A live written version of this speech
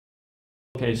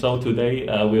Okay, so today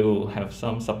we'll have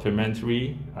some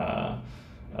supplementary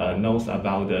notes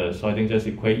about the Schrodinger's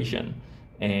equation,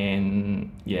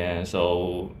 and yeah,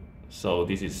 so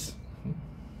this is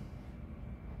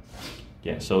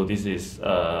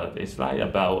it's like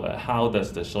about how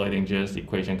does the Schrodinger's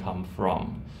equation come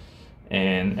from.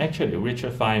 And actually,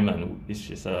 Richard Feynman, which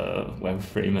is a very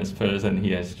famous person, he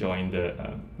has joined the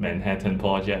Manhattan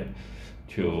Project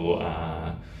to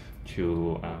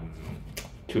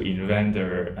invent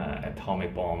the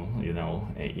atomic bomb, you know,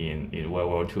 in World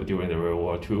War II, during the World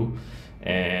War II,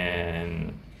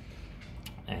 and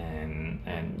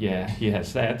yeah, he has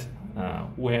said,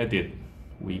 where did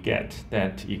we get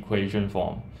that equation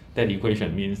from? That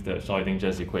equation means the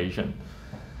Schrodinger's equation,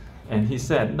 and he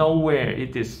said nowhere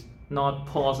it is not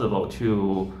possible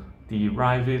to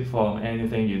derive it from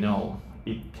anything you know.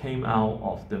 It came out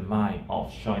of the mind of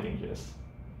Schrodinger's.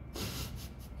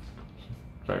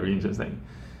 Very interesting.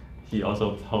 He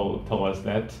also told us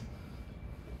that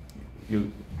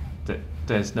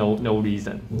there's no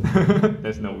reason.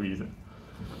 There's no reason.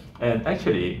 And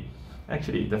actually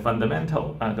the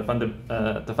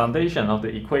foundation of the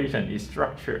equation is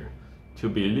structured to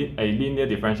be a linear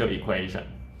differential equation.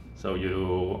 So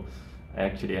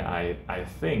I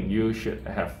think you should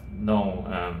have known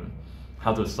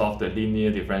how to solve the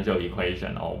linear differential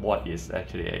equation, or what is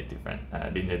actually a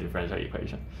linear differential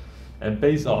equation. And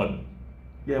based on,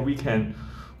 yeah, we can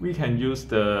use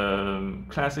the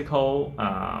classical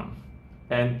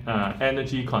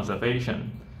energy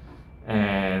conservation,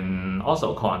 and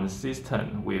also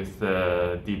consistent with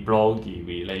the de Broglie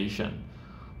relation,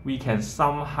 we can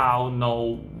somehow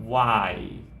know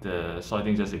why the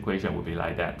Schrodinger's equation would be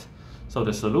like that. So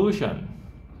the solution,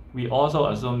 we also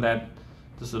assume that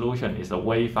the solution is a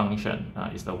wave function,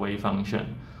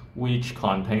 which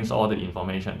contains all the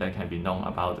information that can be known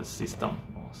about the system.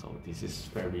 So this is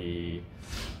very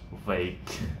vague,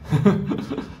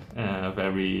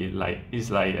 it's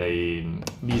like a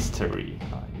mystery.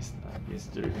 It's a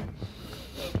mystery.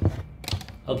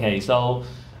 Okay, so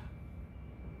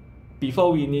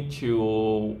before we need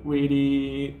to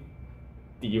really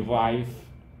derive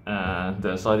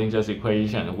the Schrodinger's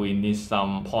equation, we need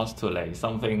some postulate,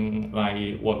 something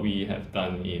like what we have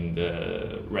done in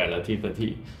the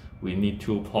relativity. We need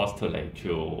to postulate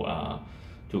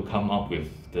to come up with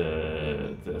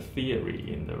the theory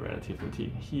in the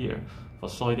relativity. Here, for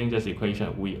Schrodinger's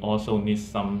equation, we also need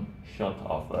some sort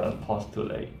of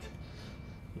postulate,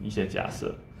 一些假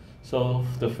设. So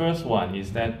the first one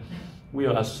is that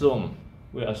we'll assume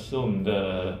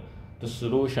the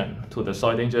solution to the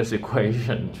Schrodinger's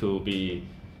equation to be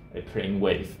a plane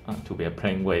wave.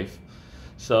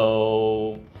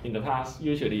 So in the past,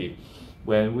 usually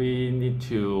when we need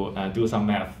to do some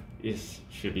math, it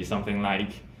should be something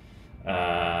like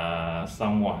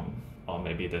someone, or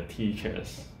maybe the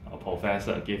teachers or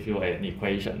professor, give you an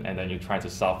equation and then you try to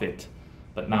solve it.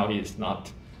 But now it's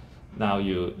not. Now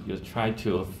you try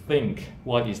to think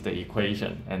what is the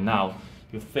equation, and now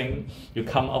you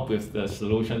come up with the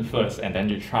solution first, and then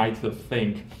you try to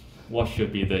think what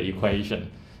should be the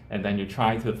equation, and then you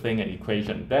try to think an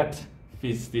equation that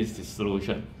fits this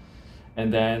solution.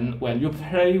 And then when you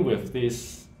play with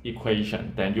this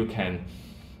equation, then you can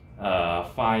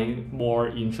find more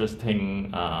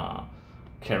interesting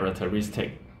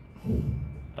characteristic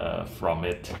from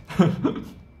it.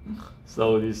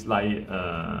 So it's like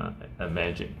a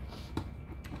magic.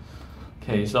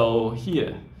 Okay, so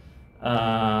here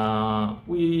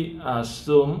we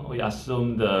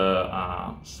assume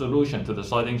the solution to the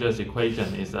Schrodinger's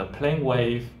equation is a plane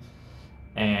wave,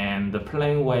 and the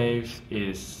plane wave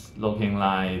is looking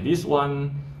like this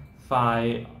one.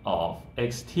 Phi of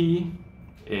xt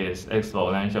is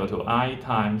exponential to I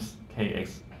times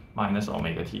kx minus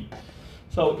omega t.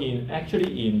 So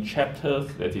in chapter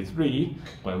 33,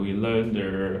 when we learn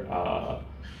the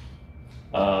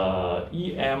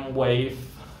EM wave,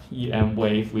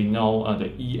 we know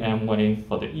the EM wave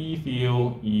for the E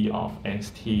field, E of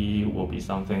xt will be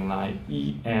something like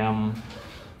EM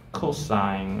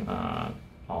cosine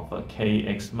of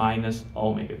kx minus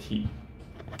omega t.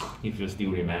 If you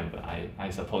still remember, I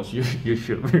suppose you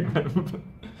should remember.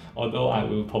 Although I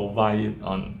will provide it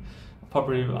on,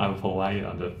 probably I will provide it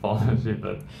on the scholarship,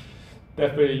 but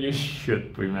definitely you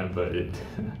should remember it.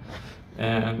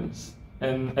 and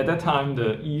at that time,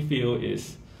 the E field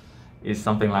is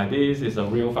something like this. It's a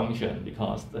real function,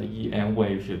 because the EM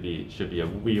wave should be a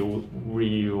real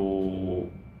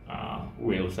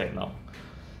signal.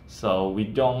 So we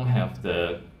don't have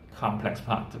the complex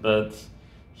part, but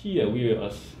here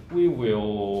we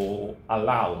will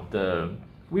allow the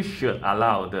we should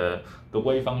allow the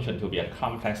wave function to be a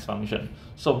complex function.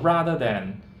 So rather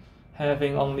than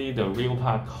having only the real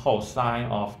part cosine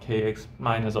of kx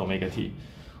minus omega t,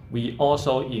 we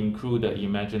also include the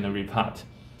imaginary part,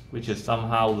 which is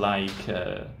somehow like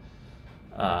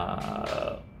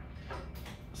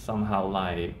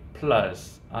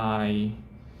plus I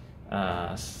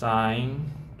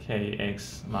sine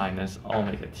kx minus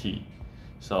omega t.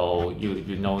 So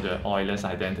you know the Euler's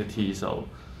identity. So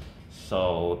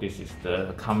this is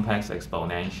the complex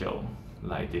exponential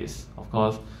like this. Of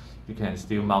course, you can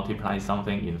still multiply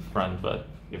something in front, but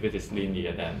if it is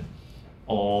linear, then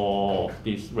all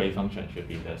this wave function should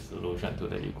be the solution to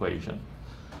the equation.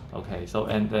 Okay, so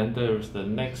and then there's the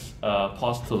next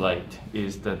postulate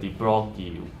is the de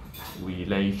Broglie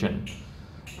relation.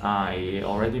 I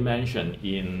already mentioned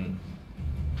in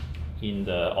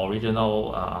the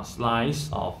original slides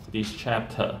of this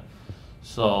chapter.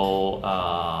 So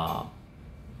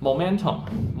momentum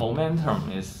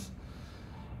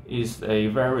is a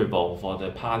variable for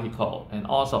the particle, and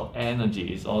also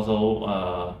energy is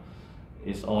also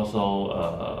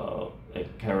a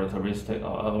characteristic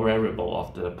or a variable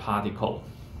of the particle.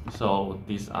 So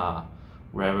these are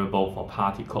variable for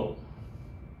particle.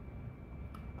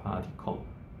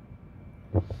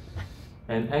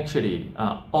 And actually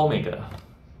omega,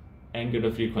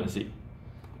 angular frequency,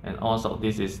 and also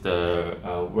this is the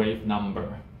wave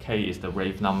number. K is the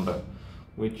wave number,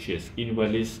 which is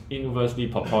inversely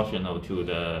proportional to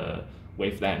the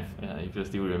wavelength. If you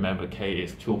still remember, K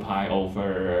is 2 pi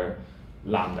over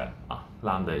lambda.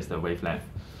 Lambda is the wavelength.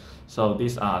 So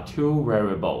these are two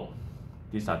variables.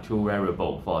 These are two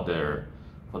variables for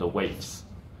the waves.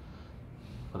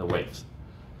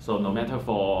 So no matter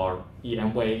for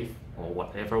EM wave or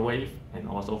whatever wave, and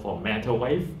also for matter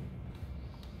wave,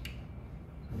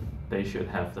 they should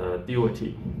have the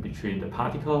duality between the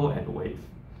particle and the wave.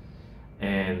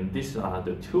 And these are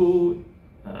the two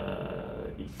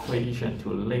equations to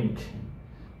link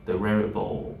the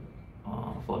variable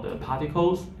for the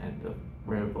particles and the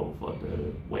variable for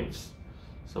the waves.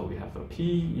 So we have a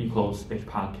P equals h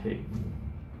bar k.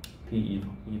 P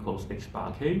equals h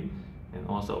bar k, and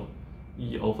also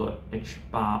E over h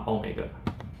bar omega,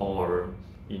 or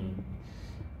in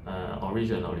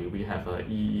originally we have a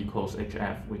E equals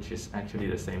hf, which is actually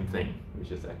the same thing.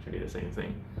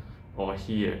 Or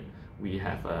here we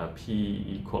have a P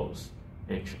equals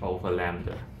h over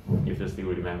lambda, if you still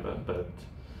remember. But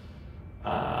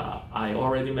I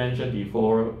already mentioned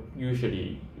before,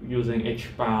 usually using h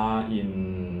bar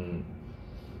in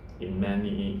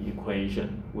many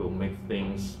equations will make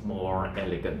things more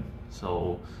elegant.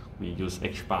 So we use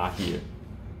h bar here.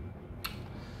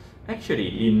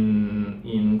 Actually,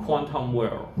 in quantum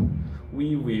world,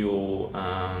 we will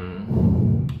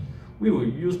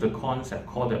use the concept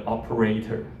called the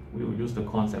operator. We will use the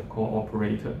concept called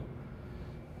operator,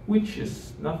 which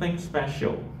is nothing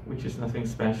special.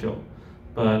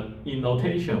 But in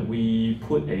notation, we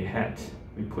put a hat.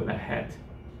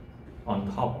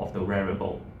 On top of the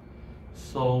variable.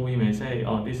 So we may say,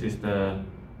 oh, this is the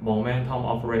momentum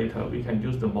operator. We can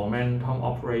use the momentum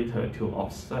operator to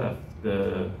observe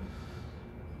the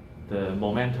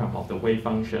momentum of the wave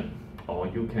function, or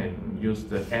you can use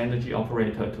the energy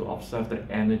operator to observe the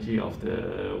energy of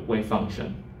the wave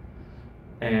function.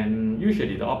 And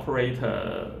usually the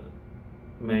operator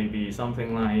may be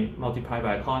something like multiplied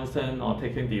by a constant, or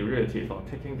taking derivative,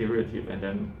 and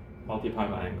then multiply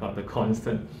by and got the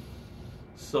constant.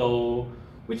 So,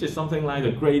 which is something like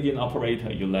the gradient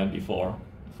operator you learned before.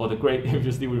 For the if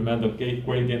you still remember,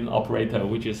 gradient operator,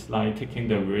 which is like taking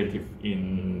the derivative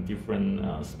in different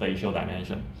spatial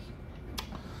dimension.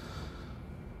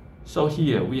 So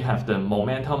here we have the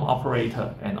momentum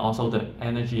operator and also the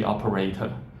energy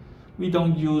operator. We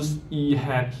don't use E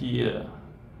hat here.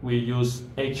 We use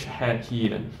H hat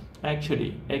here.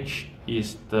 Actually, H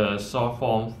is the short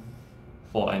form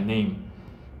for a name,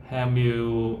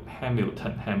 Hamiltonian.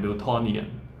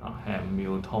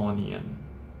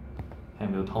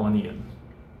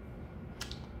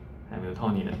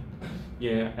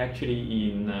 Yeah,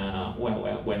 actually in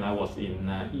when I was in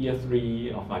year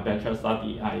 3 of my bachelor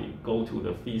study, I go to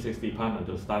the physics department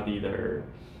to study the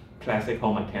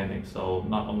classical mechanics. So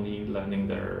not only learning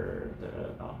the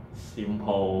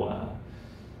simple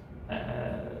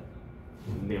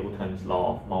Newton's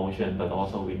law of motion, but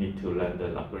also we need to learn the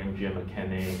Lagrangian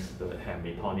mechanics, the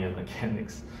Hamiltonian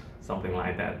mechanics, something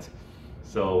like that.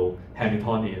 So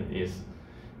Hamiltonian is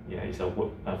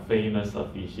a famous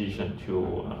physician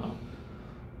to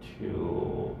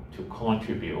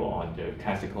contribute on the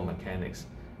classical mechanics.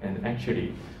 And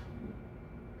actually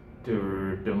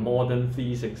the modern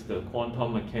physics, the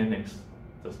quantum mechanics,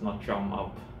 does not jump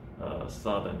up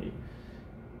suddenly.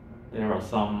 There are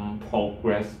some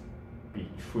progress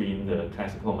between the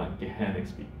classical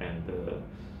mechanics and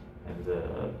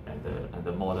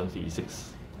the modern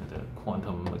physics and the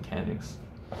quantum mechanics.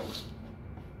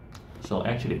 So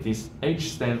actually, this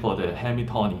H stands for the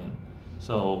Hamiltonian.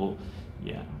 So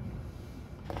yeah.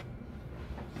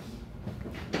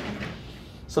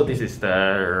 So this is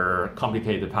the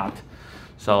complicated part.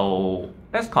 So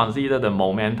let's consider the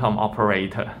momentum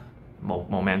operator.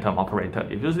 Momentum operator.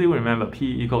 If you still remember,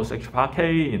 P equals h bar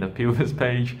k in the previous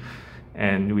page,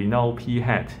 and we know P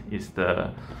hat is the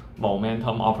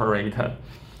momentum operator.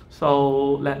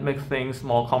 So let's make things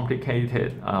more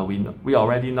complicated. We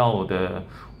already know the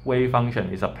wave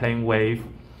function is a plane wave,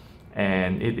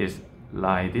 and it is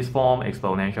like this form,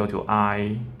 exponential to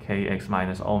I kx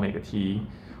minus omega t,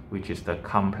 which is the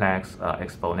complex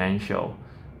exponential.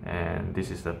 And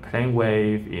this is the plane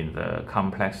wave in the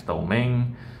complex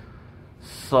domain.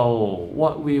 So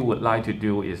what we would like to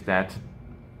do is that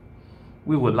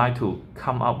we would like to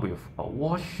come up with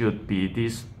what should be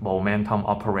this momentum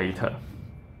operator.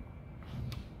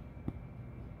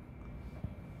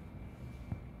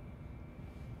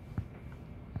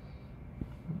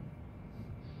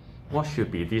 What should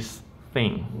be this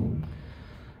thing?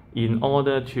 In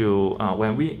order to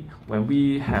when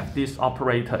we have this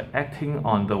operator acting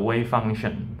on the wave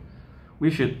function,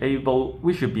 we should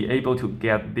be able to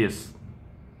get this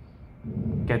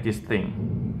thing,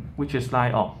 which is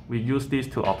like, we use this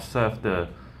to observe the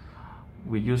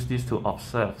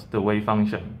wave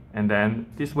function, and then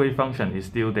this wave function is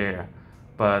still there,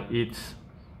 but it's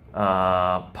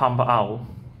pump out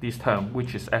this term,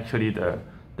 which is actually the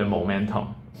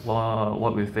momentum.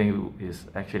 What we think is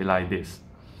actually like this.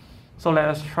 So let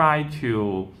us try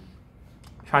to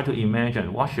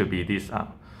imagine what should be this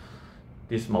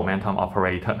momentum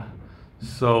operator.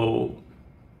 So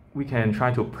we can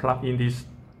try to plug in this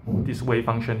wave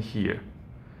function here,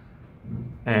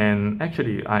 and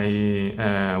actually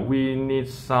we need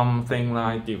something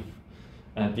like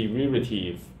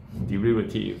derivative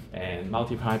and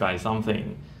multiply by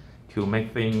something to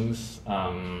make things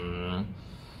to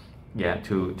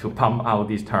pump out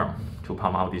this term,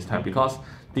 because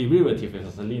derivative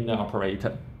is a linear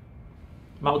operator.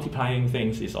 Multiplying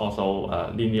things is also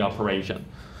a linear operation.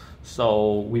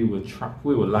 So we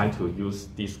would like to use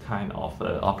this kind of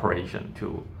operation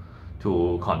to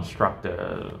construct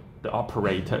the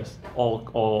operators,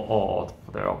 all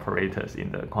the operators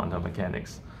in the quantum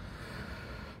mechanics.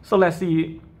 So let's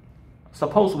see.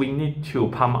 Suppose we need to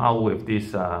pump out with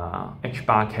this h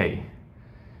bar k,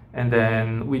 and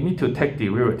then we need to take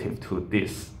derivative to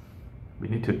this. We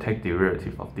need to take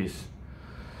derivative of this.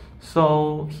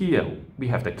 So here we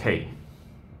have the k.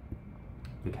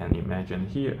 You can imagine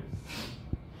here.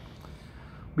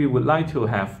 We would like to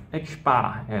have h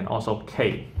bar and also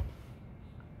k.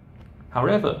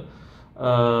 However,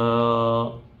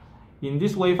 in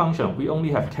this wave function, we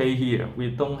only have k here. We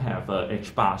don't have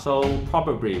h bar. So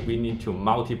probably we need to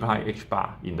multiply h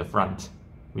bar in the front.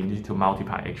 We need to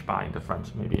multiply h bar in the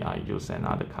front. Maybe I use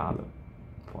another color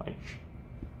for h.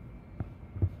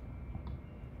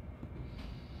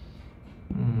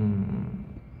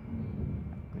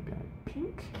 Maybe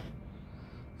pink.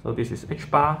 So this is h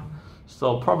bar.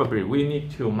 So probably we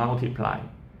need to multiply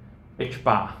h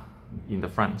bar in the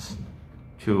front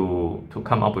to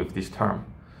come up with this term.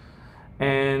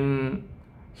 And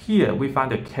here we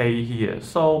find the k here.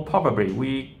 So probably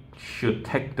we should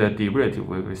take the derivative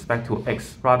with respect to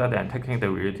x rather than taking the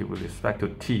derivative with respect to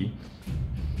t.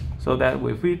 So that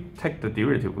if we take the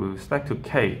derivative with respect to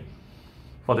k,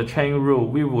 for the chain rule,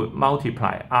 we would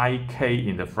multiply ik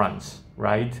in the front,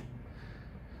 right?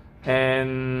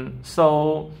 And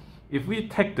so if we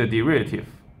take the derivative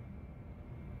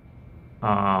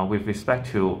with respect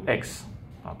to x,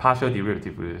 partial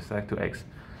derivative with respect to x,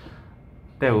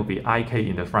 there will be ik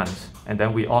in the front, and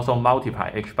then we also multiply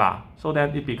h bar, so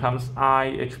that it becomes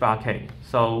I h bar k.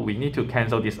 So we need to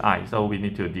cancel this I, so we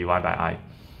need to divide by I.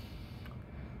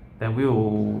 Then we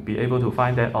will be able to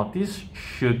find that this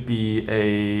should be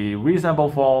a reasonable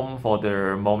form for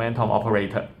the momentum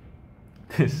operator.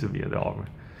 This should be a normal.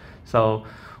 So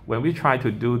when we try to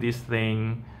do this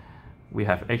thing, we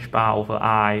have h bar over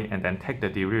I, and then take the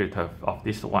derivative of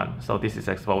this one. So this is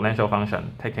exponential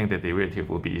function. Taking the derivative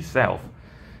will be itself.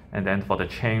 And then for the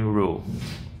chain rule,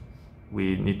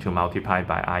 we need to multiply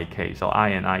by ik. So I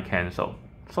and I cancel.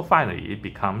 So finally, it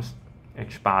becomes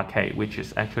h bar k, which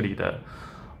is actually the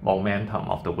momentum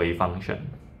of the wave function.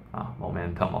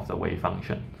 Momentum of the wave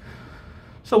function.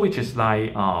 So which is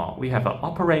like we have an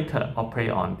operator operate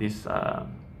on this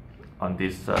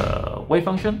wave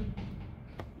function.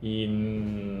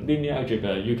 in linear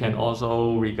algebra, you can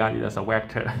also regard it as a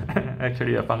vector.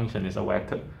 Actually, a function is a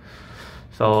vector.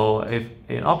 So if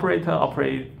an operator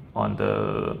operates on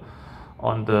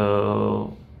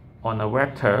a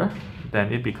vector,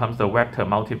 then it becomes the vector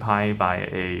multiplied by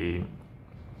a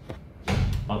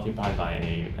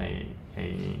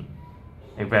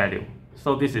value.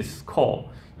 So this is called,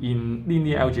 in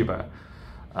linear algebra,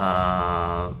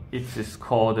 it is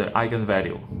called the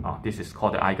eigenvalue. This is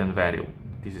called the eigenvalue.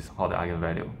 This is called the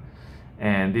eigenvalue.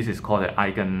 And this is called the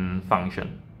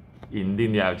eigenfunction in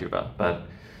linear algebra. But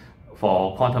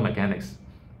for quantum mechanics,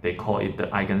 they call it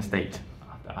the eigenstate.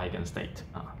 The eigenstate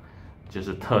就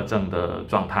是特征的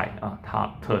状态它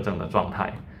特征的状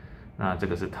态。那这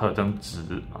个是特征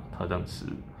值特征值。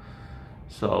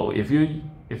So if you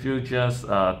just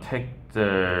take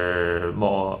the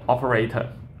more operator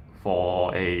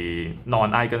for a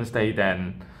non-eigenstate,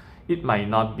 then it might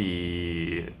not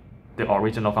be the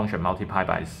original function multiplied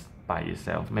by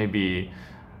itself. Maybe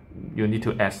you need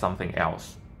to add something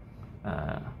else.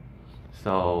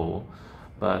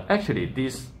 But actually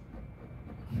this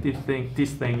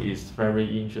thing is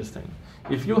very interesting.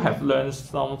 If you have learned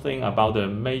something about the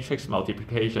matrix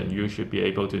multiplication, you should be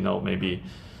able to know, maybe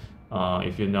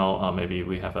if you know, maybe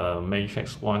we have a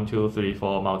matrix 1, 2, 3,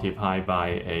 4 multiplied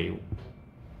by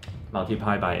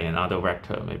another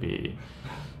vector, maybe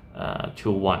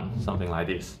 2, 1, something like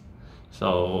this.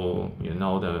 So you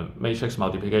know the matrix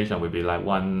multiplication will be like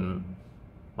 1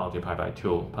 multiplied by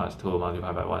 2 plus 2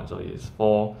 multiplied by 1, so it's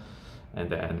 4, and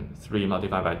then 3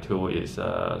 multiplied by 2 is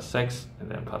 6,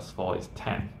 and then plus 4 is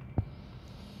 10.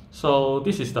 So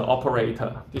this is the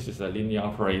operator. This is the linear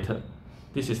operator.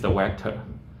 This is the vector.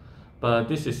 But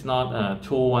this is not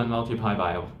 2, 1 multiplied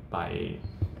by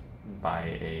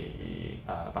a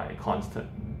constant.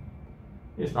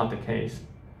 It's not the case.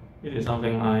 It is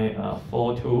something like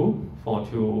 4, 2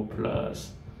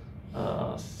 plus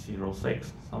 0,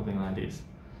 6, something like this.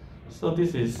 So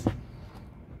this is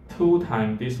 2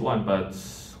 times this one, but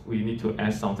we need to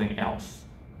add something else.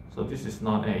 So this is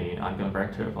not an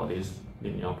eigenvector for this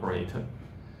linear operator.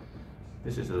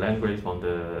 This is the language from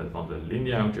the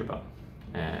linear algebra.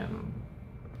 And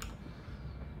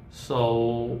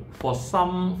so for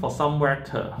some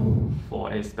vector,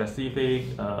 for a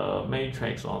specific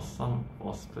matrix or for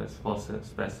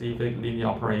specific linear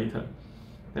operator,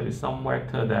 there is some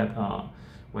vector that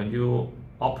when you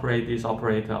operate this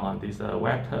operator on this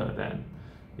vector, then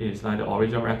it's like the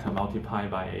original vector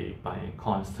multiplied by a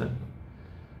constant.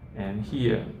 And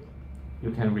here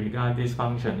you can regard this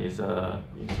function is a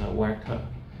vector,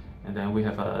 and then we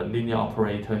have a linear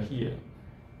operator here.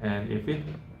 And if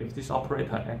this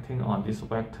operator acting on this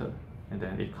vector, and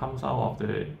then it comes out of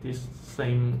this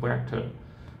same vector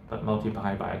but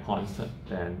multiplied by a constant,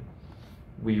 then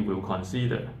we will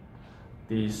consider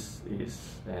this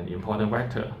is an important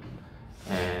vector,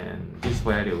 and this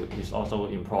value is also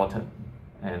important.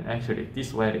 And actually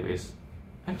this value is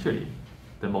actually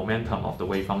the momentum of the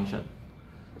wave function.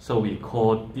 So we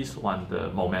call this one the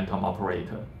momentum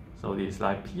operator. So it's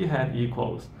like p hat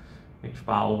equals h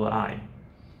bar over I,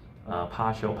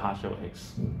 partial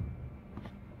x.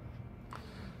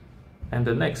 And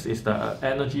the next is the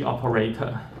energy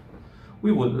operator.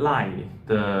 We would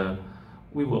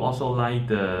also like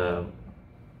the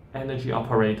energy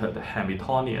operator, the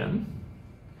Hamiltonian,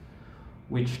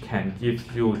 which can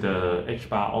give you the h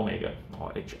bar omega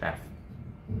or hf.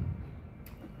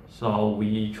 So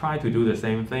we try to do the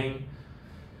same thing.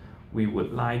 We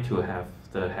would like to have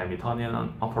the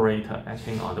Hamiltonian operator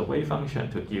acting on the wave function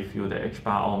to give you the h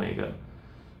bar omega.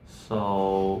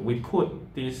 So we put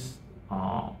this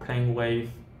plane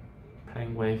wave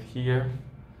here,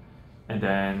 and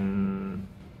then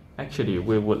actually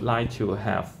we would like to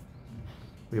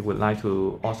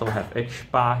also have h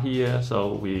bar here.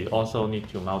 So we also need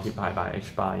to multiply by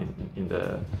h bar in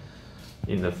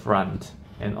the front.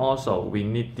 And also we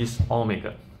need this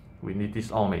omega.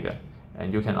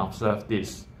 And you can observe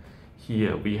this.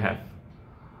 Here we have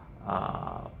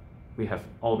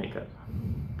omega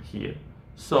here.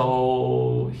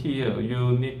 So here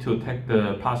you need to take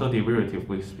the partial derivative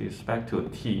with respect to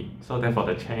t. So therefore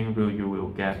the chain rule, you will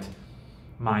get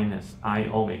minus I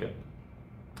omega.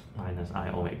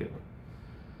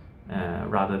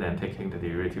 Rather than taking the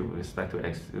derivative with respect to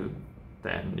x2,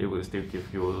 then it will still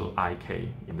give you ik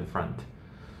in the front.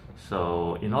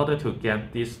 So in order to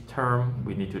get this term,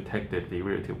 we need to take the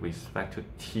derivative with respect to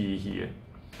t here.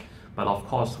 But of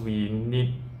course we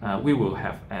will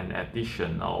have an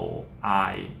additional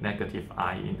negative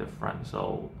I in the front.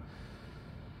 So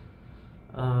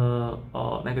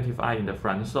negative I in the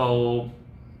front. So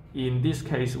in this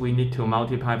case, we need to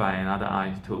multiply by another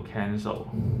I to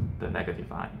cancel the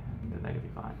negative I.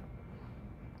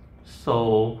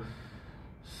 So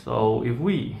if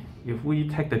we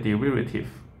take the derivative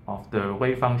of the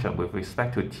wave function with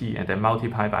respect to t and then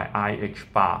multiply by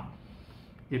IH bar,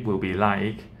 it will be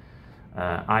like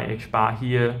IH bar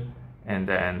here, and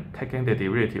then taking the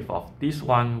derivative of this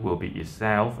one will be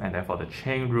itself, and then for the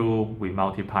chain rule we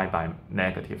multiply by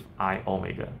negative I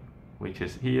omega, which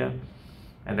is here,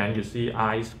 and then you see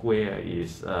I square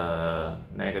is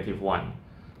 -1,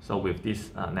 so with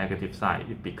this negative sign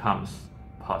it becomes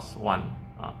 +1,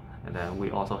 and then we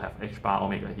also have h bar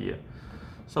omega here.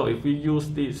 So if we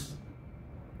use this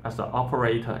as an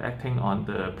operator acting on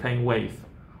the plane wave,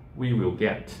 we will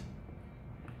get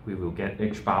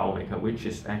h bar omega, which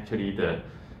is actually the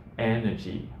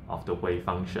energy of the wave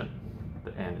function,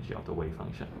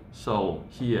 So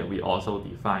here we also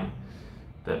define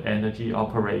the energy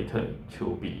operator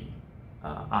to be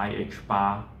IH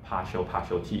bar partial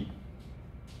t.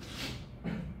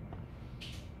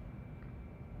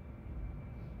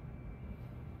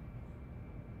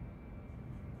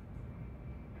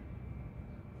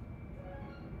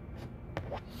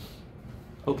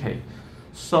 Okay,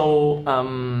 so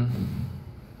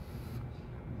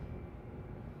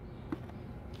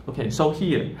so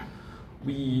here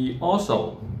we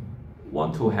also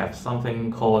want to have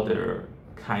something called the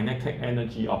kinetic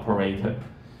energy operator,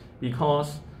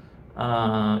 because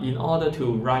in order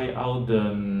to write out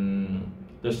the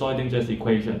Schrodinger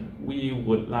equation, we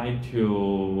would like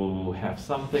to have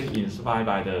something inspired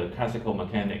by the classical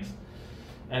mechanics.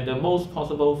 And the most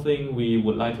possible thing we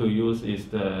would like to use is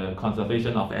the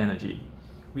conservation of energy.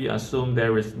 We assume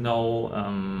there is no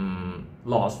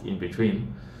loss in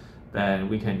between. Then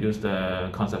we can use the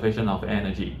conservation of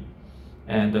energy,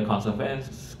 and the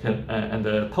and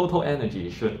the total energy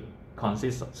should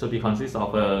be consist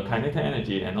of kinetic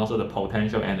energy and also the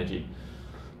potential energy.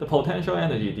 The potential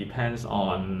energy depends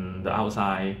on the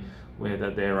outside,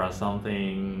 whether there are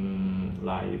something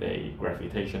like a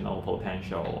gravitational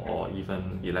potential or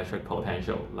even electric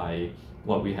potential, like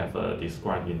what we have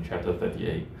described in chapter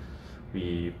 38.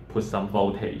 We put some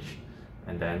voltage,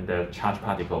 and then the charged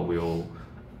particle will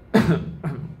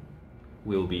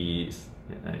will be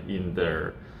in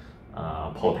the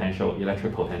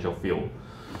electric potential field.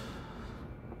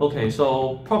 Okay,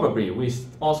 so probably we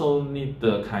also need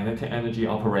the kinetic energy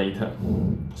operator.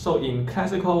 So in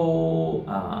classical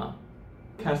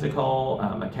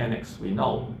mechanics, we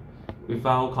know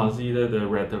without consider the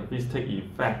relativistic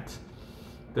effect,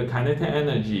 the kinetic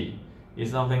energy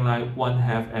is something like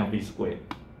 1/2 mv squared.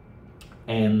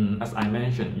 And as I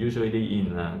mentioned, usually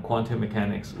in quantum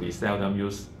mechanics, we seldom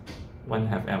use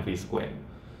 1/2 mv squared.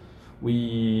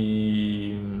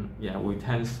 We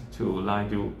tend to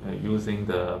like using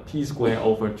the p square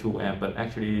over 2m, but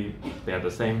actually they are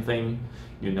the same thing.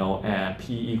 You know,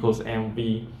 p equals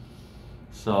mv.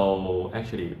 So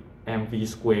actually mv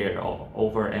squared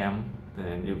over m,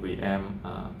 then it will be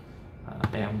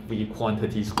mv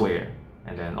quantity square,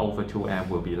 and then over 2m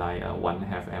will be like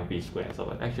 1/2 mv squared.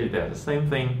 So actually they're the same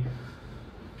thing.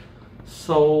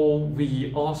 So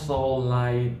we also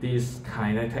like this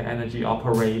kinetic energy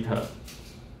operator.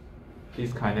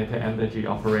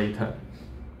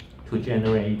 To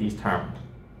generate this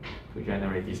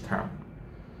term.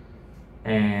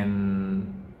 And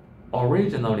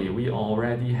originally we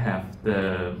already have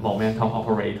the momentum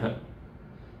operator.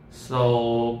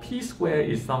 So p squared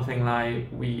is something like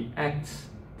we act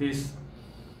this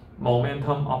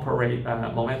momentum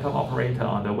operator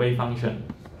on the wave function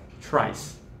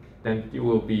twice, then it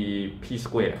will be p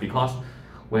squared, because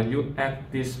when you add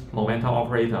this momentum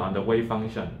operator on the wave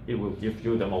function, it will give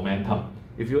you the momentum.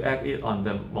 If you add it on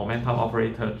the momentum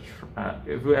operator,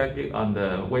 if you add it on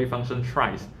the wave function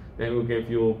twice, then it will give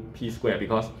you p squared,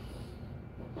 because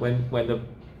when the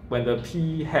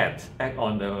p hat act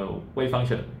on the wave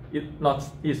function,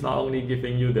 it's not only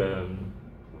giving you the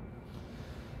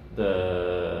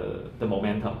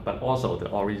momentum, but also the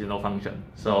original function.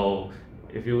 So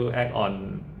if you add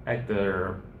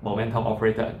the momentum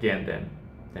operator again, then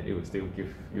it will still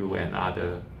give you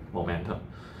another momentum.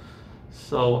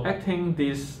 So acting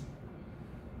this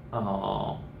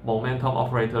momentum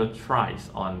operator twice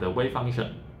on the wave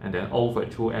function, and then over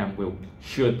 2m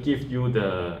should give you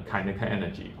the kinetic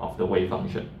energy of the wave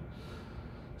function.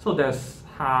 So that's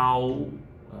how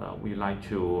we like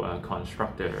to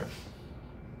construct the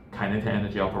kinetic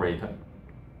energy operator.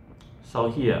 So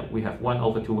here we have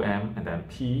 1/2m, and then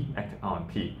p acting on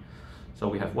p. So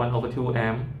we have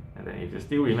 1/2m, and then if you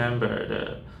still remember,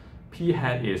 the p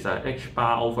hat is h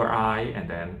bar over I, and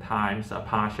then times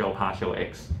partial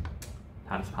x.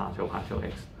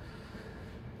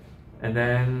 And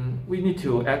then we need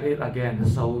to add it again.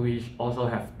 So we also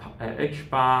have h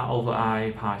bar over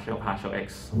I partial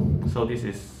x. So this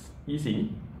is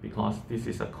easy because this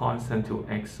is a constant to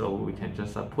x. So we can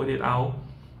just put it out.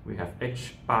 We have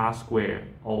h bar squared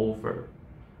over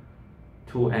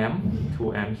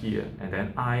 2m here. And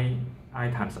then I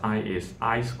times I is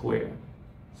I squared.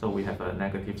 So we have a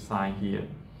negative sign here.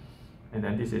 And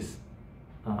then this is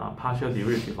partial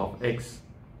derivative of x.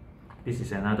 This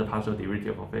is another partial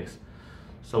derivative of x.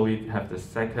 So we have the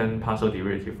second partial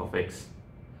derivative of x.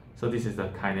 So this is the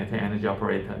kinetic energy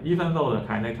operator. Even though the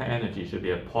kinetic energy should be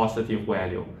a positive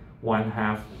value,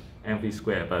 1/2 mv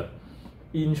squared, but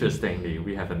interestingly,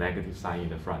 we have a negative sign in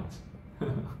the front.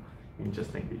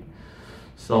 Interestingly.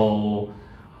 So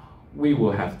we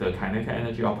will have the kinetic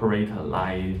energy operator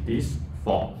like this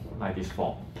form,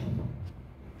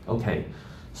 Okay,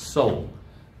 so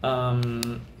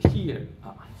here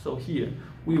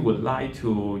we would like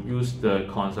to use the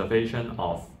conservation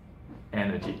of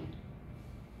energy.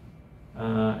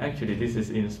 Actually, this is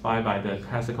inspired by the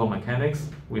classical mechanics.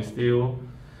 We still,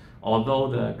 although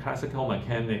the classical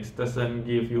mechanics doesn't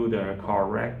give you the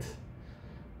correct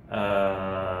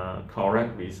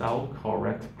result,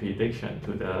 correct prediction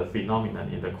to the phenomenon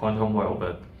in the quantum world,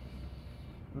 but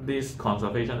this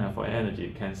conservation for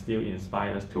energy can still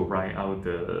inspire us to write out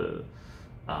the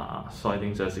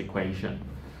Schrodinger's equation.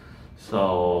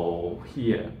 So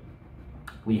here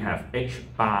we have h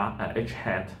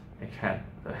hat,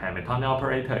 the Hamiltonian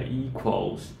operator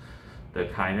equals the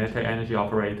kinetic energy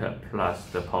operator plus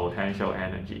the potential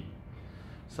energy.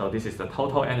 So this is the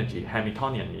total energy.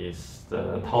 Hamiltonian is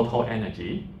the total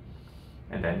energy,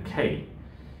 and then K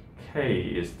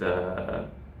is the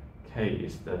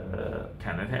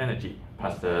kinetic energy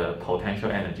plus the potential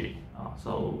energy.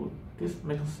 So this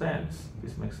makes sense.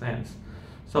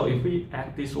 So if we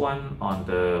add this one on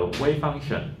the wave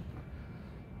function,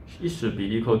 it should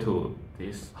be equal to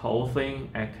this whole thing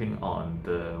acting on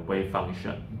the wave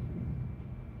function.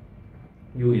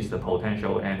 U is the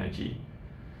potential energy,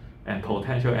 and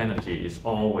potential energy is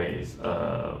always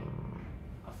a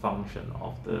function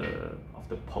of the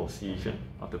position.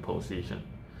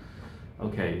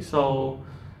 Okay, so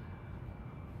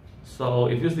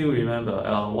if you still remember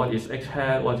what is h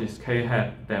hat, what is k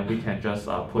hat, then we can just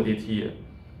put it here.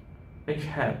 H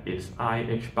hat is I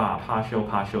h bar partial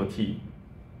t.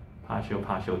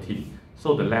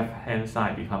 So the left hand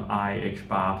side become I h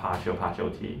bar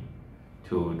partial t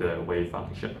to the wave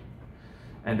function.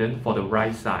 And then for the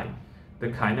right side, the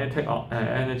kinetic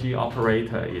energy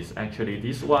operator is actually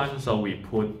this one, so we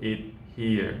put it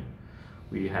here.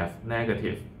 We have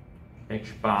negative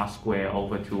h bar square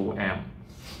over 2m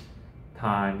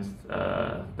times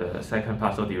the second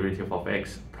partial derivative of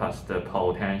x plus the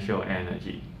potential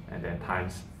energy, and then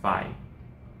times phi.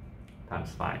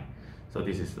 So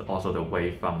this is also the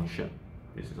wave function.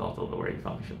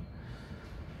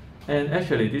 And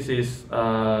actually this is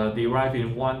derived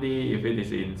in 1D. If it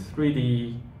is in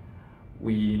 3D,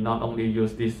 we not only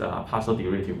use this partial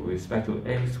derivative with respect to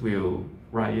x, we'll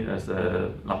write it as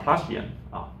a Laplacian.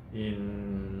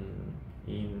 In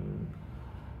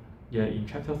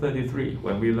chapter 33,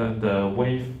 when we learn the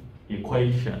wave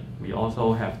equation, we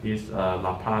also have this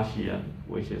Laplacian,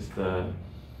 which is the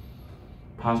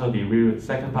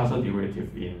second partial derivative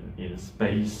in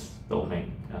space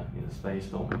domain.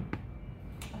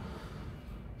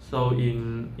 So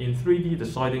in 3D, the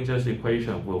Schrodinger's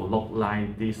equation will look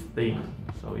like this thing.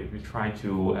 So if you try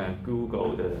to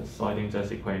Google the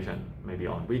Schrodinger's equation, maybe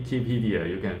on Wikipedia,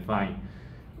 you can find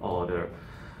all the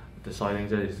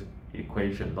Schrodinger's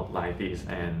equation look like this.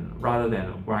 And rather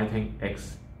than writing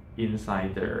x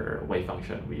inside the wave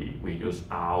function, we use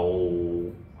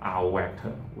our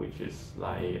vector, which is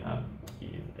like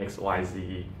in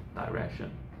XYZ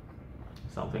direction,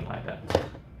 something like that.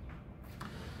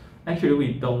 Actually,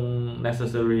 we don't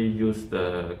necessarily use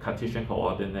the Cartesian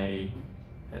coordinate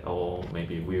at all.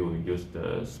 Maybe we will use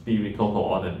the spherical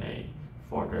coordinate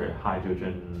for the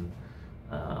hydrogen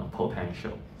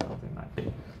potential, something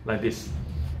like this.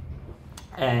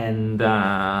 And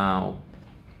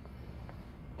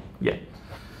yeah.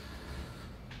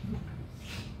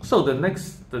 So the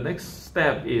next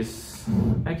step is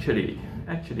actually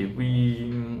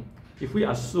if we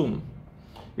assume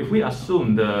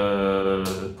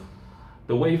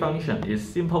the wave function is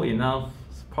simple enough,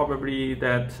 probably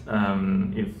that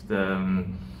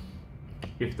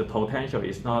if the potential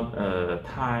is not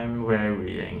time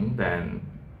varying, then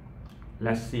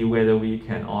let's see whether we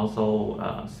can also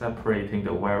separating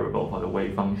the variable for the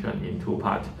wave function in two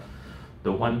parts.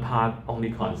 The one part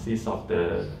only consists of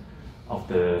of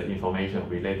the information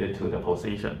related to the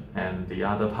position, and the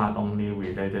other part only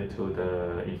related to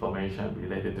the information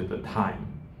related to the time.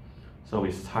 So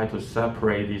we try to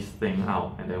separate this thing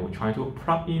out, and then we try to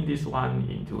plug in this one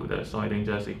into the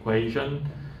Schrodinger's equation,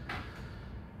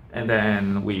 and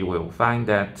then we will find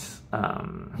that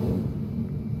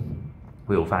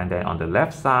on the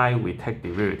left side we take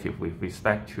derivative with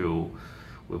respect to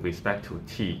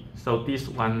t. So this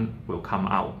one will come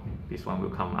out. This one will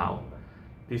come out.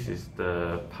 This is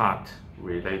the part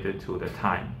related to the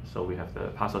time. So we have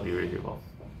the partial derivative of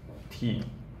t,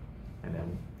 and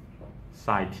then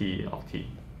psi t of t.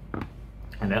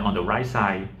 And then on the right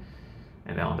side,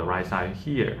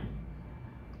 here,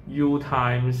 u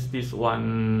times this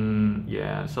one,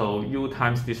 so u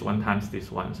times this one times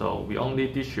this one. So we only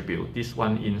distribute this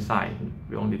one inside.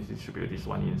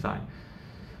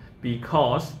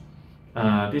 Because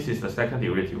this is the second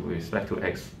derivative with respect to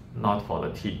x, not for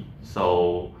the t.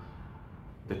 So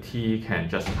the t can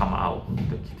just come out.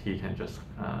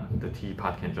 The t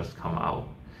part can just come out,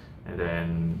 and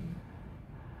then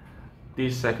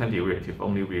this second derivative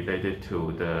only related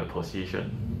to the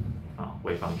position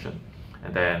wave function,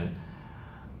 and then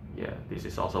this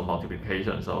is also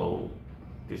multiplication. So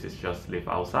this is just leave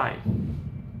outside.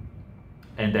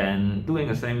 And then doing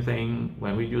the same thing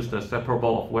when we use the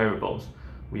separable of variables,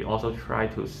 we also try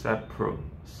to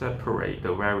separate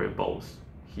the variables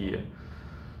here.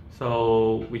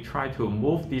 So we try to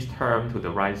move this term to the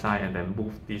right side, and then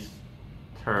move this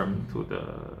term to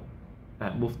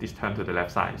the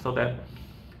left side, so that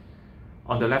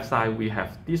on the left side we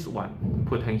have this one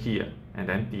put in here, and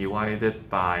then divided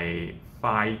by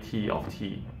phi t of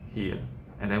t here,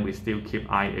 and then we still keep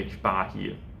ih bar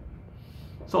here.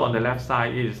 So on the left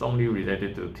side it is only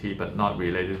related to t but not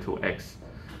related to x.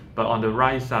 But on the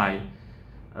right side,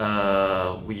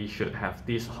 we should have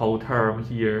this whole term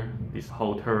here,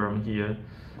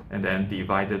 and then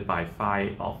divided by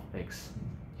phi of x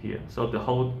here. So the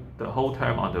whole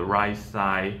term on the right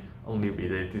side only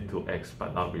related to x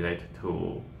but not related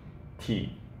to t.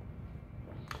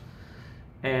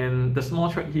 And the small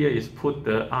trick here is put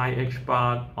the ih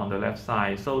bar on the left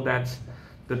side, so that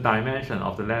the dimension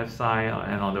of the left side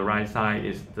and on the right side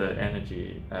is the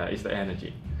energy.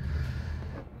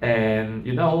 And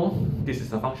you know, this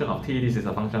is a function of t, this is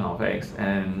a function of x,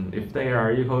 and if they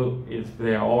are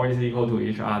always equal to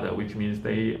each other, which means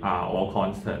they are all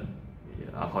constant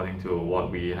according to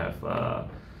what we have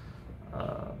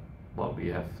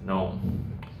known.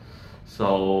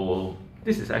 So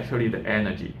this is actually the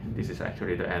energy.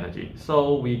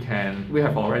 So we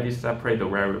have already separated the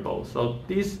variables. So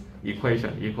this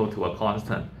equation equal to a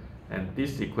constant, and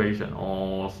this equation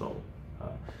also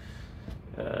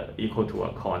equal to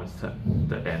a constant,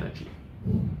 the energy.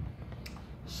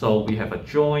 So we have a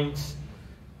joint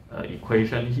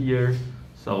equation here.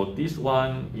 So this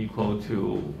one equal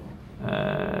to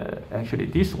actually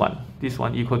this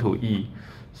one equal to E.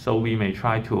 So we may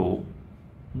try to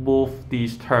move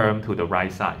this term to the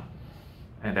right side,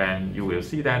 and then you will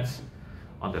see that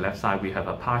on the left side we have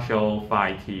a partial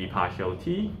phi t partial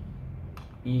t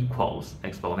equals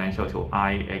exponential to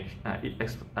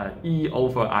E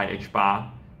over ih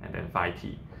bar and then phi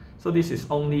t. So this is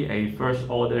only a first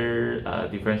order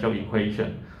differential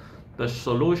equation. The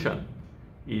solution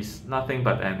is nothing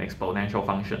but an exponential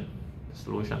function.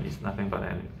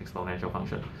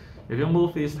 If you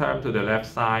move this term to the left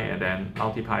side and then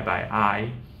multiply by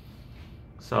I,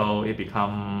 so it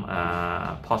becomes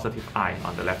positive I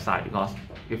on the left side, because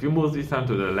if you move this term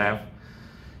to the left,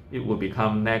 it will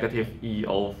become negative E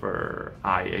over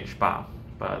ih bar.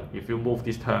 But if you move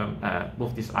this term,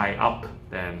 move this I up,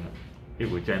 then it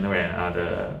will generate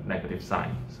another negative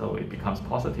sign, so it becomes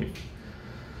positive.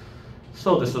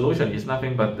 So the solution is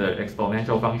nothing but the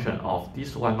exponential function of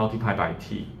this one multiplied by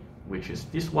t, which is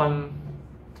this one.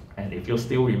 And if you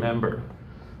still remember,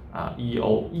 E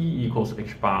equals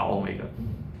h bar omega.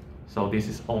 So this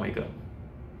is omega.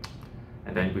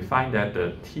 And then we find that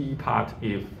the t part,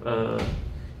 if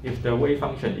the wave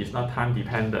function is not time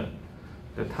dependent,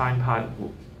 the time part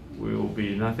will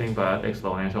be nothing but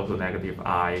exponential to negative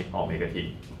I omega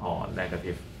t, or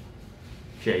negative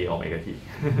j omega t,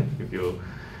 if you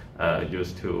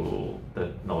used to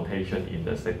the notation in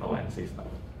the signal and system.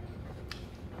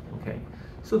 Okay,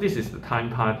 so this is the time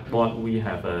part, what we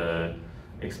have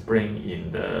explained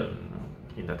in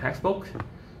the textbook.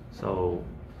 So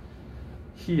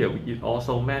here it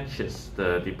also mentions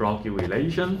the de Broglie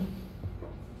relation,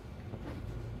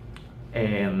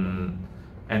 and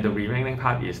the remaining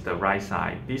part is the right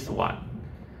side, this one,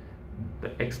 the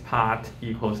x part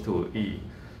equals to E.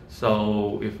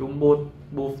 So if you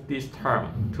move this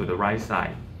term to the right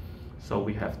side, so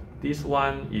we have this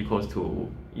one equals to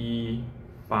e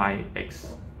phi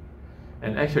x.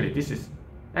 And actually this is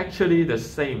actually the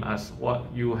same as what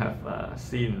you have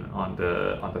seen on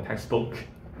the textbook.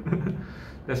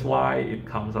 That's why it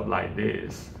comes up like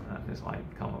this. That's why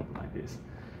it comes up like this.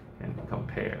 And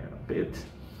compare a bit.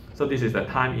 So this is the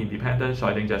time-independent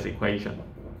Schrodinger's equation.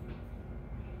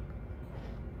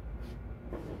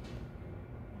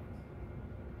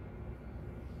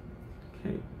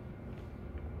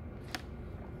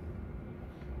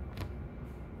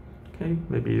 Okay,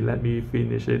 maybe let me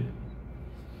finish it.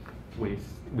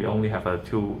 We only have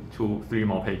three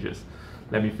more pages.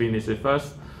 Let me finish it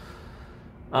first.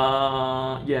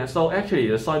 Yeah, so actually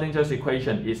the Schrodinger's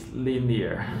equation is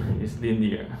linear. It's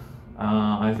linear.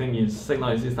 I think in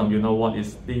signal system you know what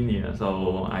is linear,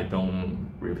 so I don't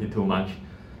repeat too much.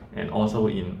 And also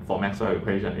for Maxwell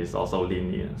equation it's also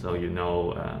linear, so you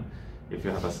know if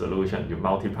you have a solution, you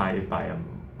multiply it by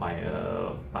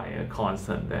a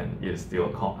constant, then it's still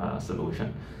a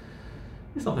solution.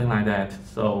 It's something like that.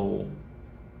 So,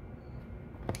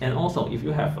 and also if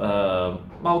you have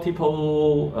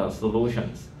multiple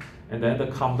solutions, and then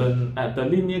the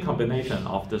linear combination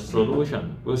of the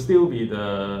solution will still be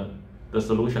the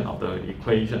solution of the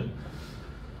equation.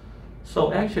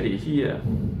 So actually here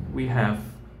we have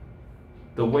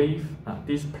the wave,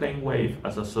 this plane wave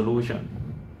as a solution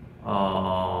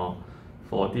for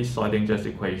this Schrodinger's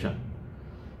equation.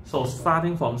 So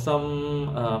starting from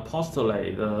some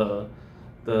postulate,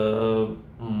 the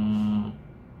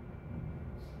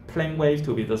plane wave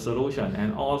to be the solution,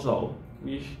 and also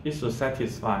it should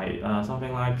satisfy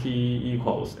something like P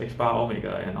equals h bar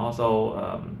omega, and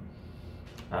also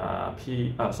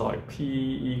P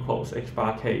equals h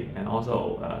bar k, and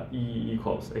also E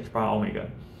equals h bar omega.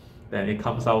 Then it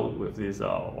comes out with this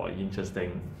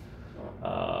interesting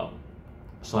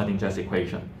Schrodinger's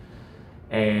equation.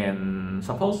 And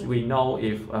suppose we know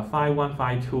if phi 1,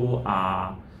 phi 2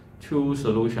 are two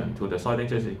solutions to the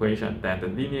Schrodinger's equation, then the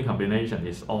linear combination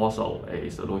is also a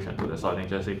solution to the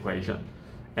Schrodinger's equation.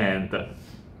 And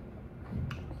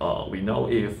we know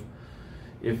if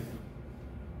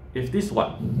this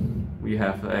one, we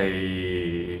have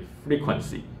a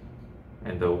frequency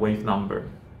and the wave number,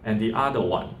 and the other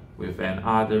one with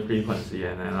another frequency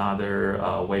and another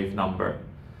wave number.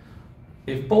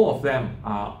 If both of them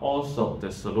are also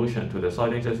the solution to the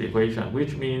Schrodinger's equation,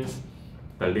 which means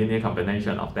the linear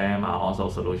combination of them are also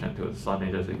solution to the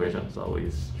Schrodinger's equation. So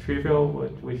it's trivial,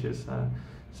 which is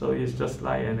so it's just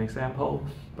like an example.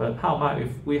 But how about if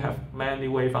we have many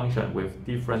wave functions with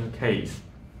different k's?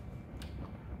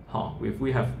 If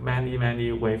we have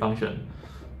many wave functions,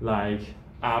 like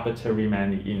arbitrary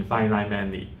many, infinite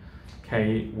many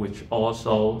k, which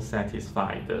also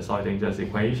satisfy the Schrodinger's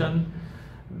equation,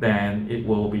 then it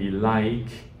will be like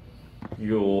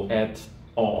you add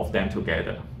all of them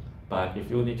together. But if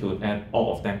you need to add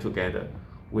all of them together,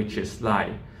 which is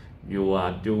like you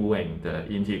are doing the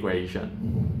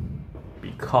integration,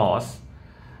 because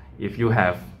if you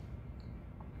have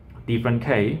different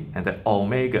k and the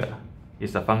omega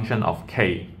is a function of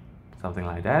k, something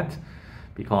like that,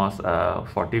 because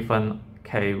for different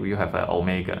k you have an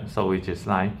omega, so which is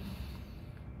like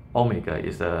omega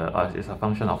is a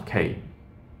function of k,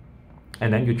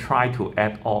 and then you try to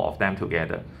add all of them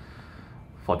together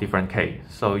for different k,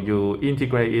 so you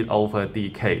integrate it over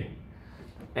dk,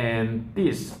 and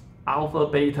this alpha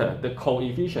beta, the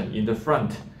coefficient in the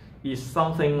front, is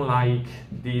something like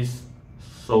this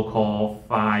so-called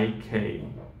phi k,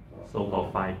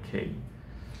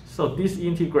 so this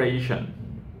integration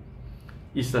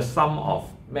is the sum of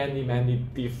many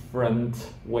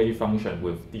different wave functions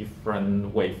with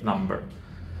different wave number,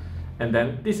 and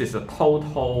then this is a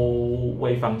total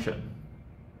wave function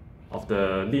of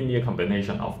the linear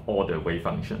combination of all the wave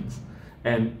functions,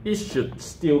 and it should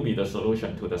still be the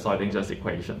solution to the Schrodinger's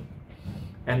equation.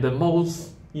 And the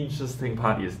most interesting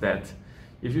part is that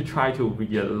if you try to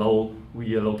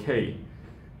reallocate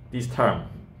this term,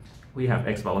 we have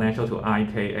exponential to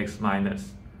ikx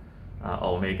minus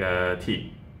omega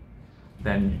t.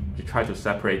 Then you try to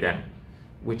separate them,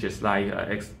 which is like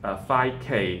phi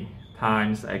k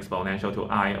times exponential to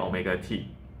I omega t.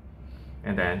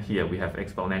 And then here we have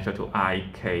exponential to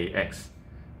ikx.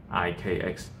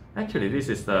 Actually, this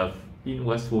is the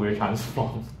inverse Fourier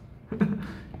transform.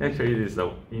 Actually, this is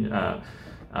the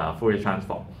Fourier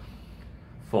transform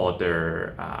for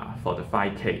the phi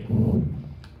k.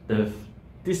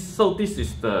 This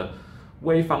is the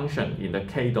wave function in the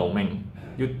k domain.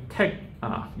 You take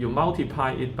you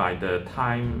multiply it by the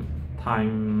time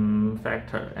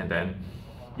factor, and then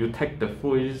you take the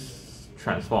Fourier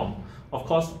transform Of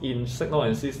course, in signal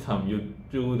and system, you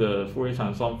do the Fourier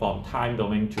transform from time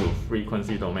domain to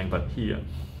frequency domain, but here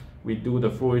we do the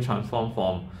Fourier transform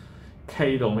from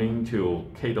k domain to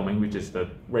k domain, which is the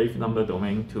wave number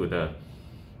domain, to the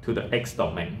x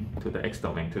domain, to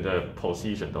the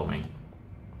position domain.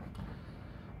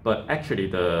 But actually,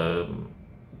 the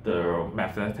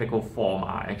mathematical form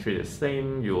are actually the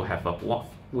same. You have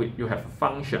a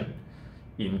function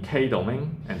in k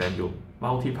domain, and then you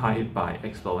multiply it by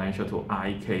exponential to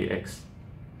ikx,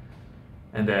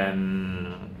 and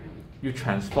then you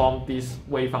transform this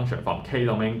wave function from k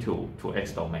domain to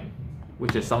x domain,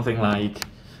 which is something like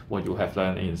what you have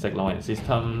learned in signal and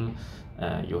system.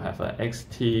 You have a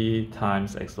xt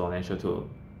times exponential to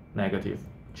negative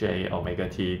j omega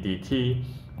t dt,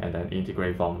 and then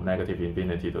integrate from negative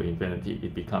infinity to infinity,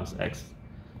 it becomes x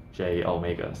j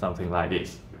omega, something like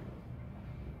this.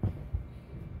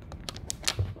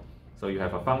 So you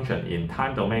have a function in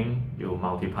time domain, you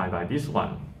multiply by this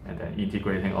one, and then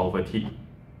integrating over t,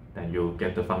 then you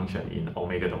get the function in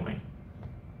omega domain.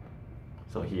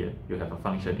 So here you have a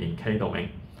function in k domain,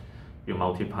 you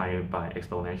multiply it by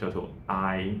exponential to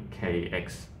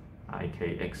ikx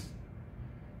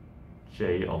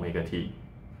j omega t,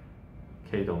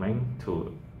 k domain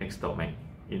to x domain,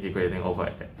 integrating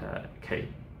over k.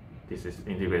 This is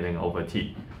integrating over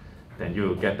t. Then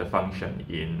you get the function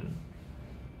in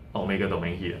omega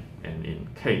domain here, and in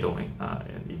k domain,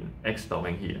 and in x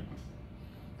domain here,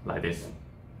 like this.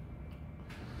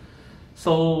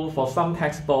 So for some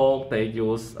textbook, they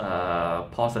use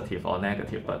positive or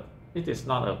negative, but it is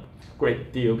not a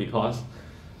great deal because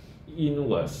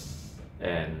inverse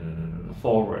and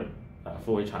forward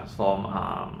Fourier transform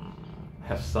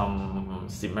have some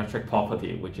symmetric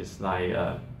property, which is like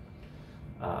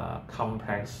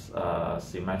complex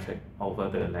symmetric over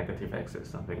the negative axis,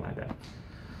 something like that.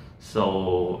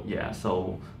 So yeah,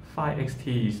 so phi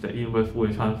xt is the inverse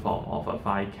Fourier transform of a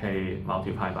phi k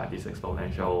multiplied by this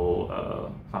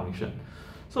exponential function.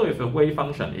 So if the wave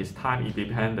function is time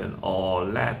independent or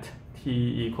let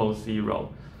t equals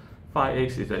 0, phi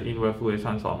x is the inverse Fourier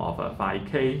transform of a phi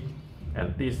k,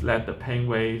 and this let the plane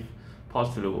wave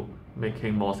postulate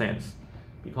making more sense,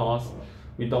 because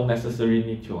we don't necessarily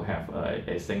need to have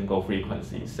a single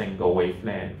frequency, single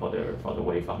wavelength for the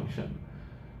wave function.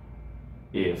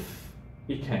 If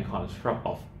it can construct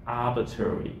of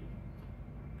arbitrary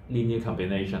linear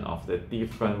combination of the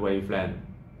different wavelength,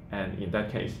 and in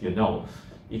that case,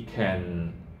 it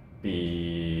can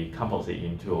be composite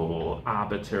into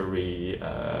arbitrary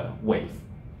wave,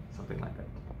 something like that.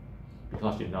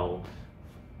 Because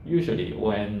usually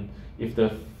if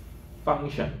the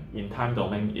function in time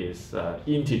domain is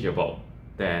integerable,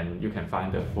 then you can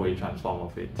find the Fourier transform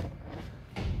of it.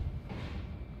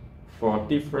 For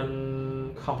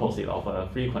different composite of a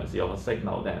frequency of a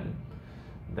signal,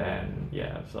 then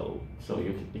yeah, so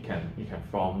you can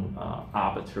form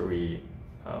arbitrary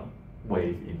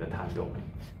wave in the time domain.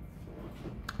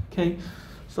 Okay,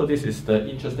 so this is the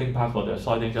interesting part for the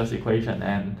Schrodinger's equation,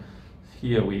 and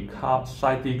here we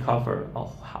slightly cover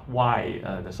why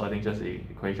the Schrodinger's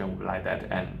equation would like that,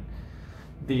 and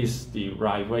this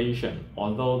derivation,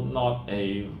 although not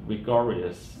a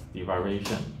rigorous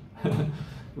derivation,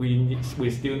 we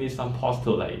still need some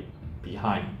postulate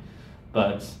behind,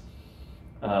 but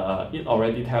it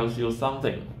already tells you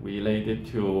something related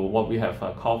to what we have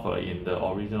covered in the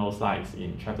original slides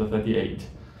in chapter 38,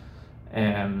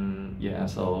 and yeah,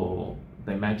 so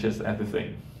they matches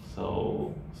everything.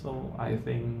 So I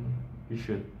think you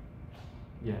should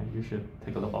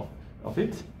take a look of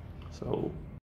it. So